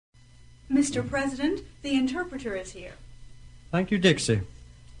Mr. President, the interpreter is here. Thank you, Dixie.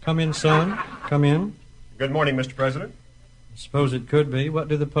 Come in, son. Come in. Good morning, Mr. President. I suppose it could be. What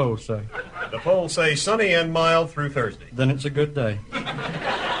do the polls say? The polls say sunny and mild through Thursday. Then it's a good day.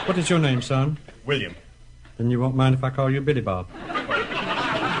 What is your name, son? William. Then you won't mind if I call you Billy Bob.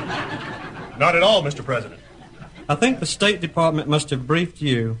 Not at all, Mr. President. I think the State Department must have briefed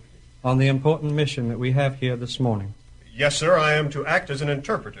you on the important mission that we have here this morning. Yes, sir, I am to act as an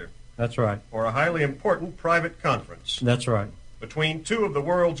interpreter. That's right. For a highly important private conference. That's right. Between two of the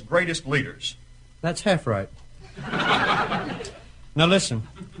world's greatest leaders. That's half right. Now listen,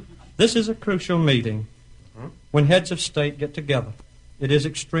 this is a crucial meeting. When heads of state get together, it is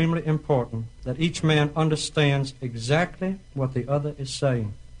extremely important that each man understands exactly what the other is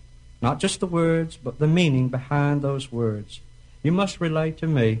saying. Not just the words, but the meaning behind those words. You must relay to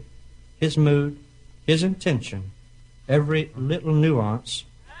me his mood, his intention, every little nuance,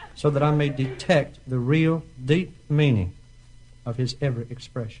 so that I may detect the real, deep meaning of his every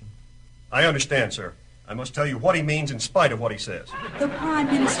expression. I understand, sir. I must tell you what he means in spite of what he says. The Prime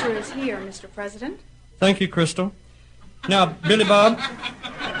Minister is here, Mr. President. Thank you, Crystal. Now, Billy Bob,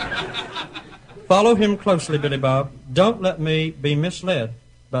 follow him closely, Billy Bob. Don't let me be misled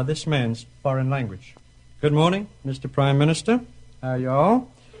by this man's foreign language. Good morning, Mr. Prime Minister. How are you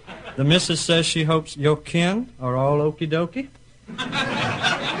all? The missus says she hopes your kin are all okie-dokie.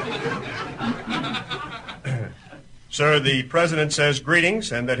 Sir, the President says greetings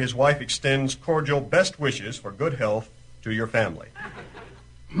and that his wife extends cordial best wishes for good health to your family.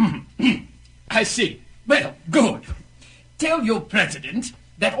 I see. Well, good. Tell your President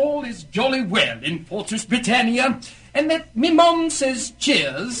that all is jolly well in Fortress Britannia, and that Mimon says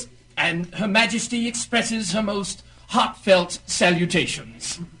cheers, and Her Majesty expresses her most heartfelt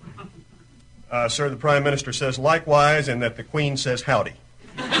salutations. Sir, the Prime Minister says likewise, and that the Queen says howdy.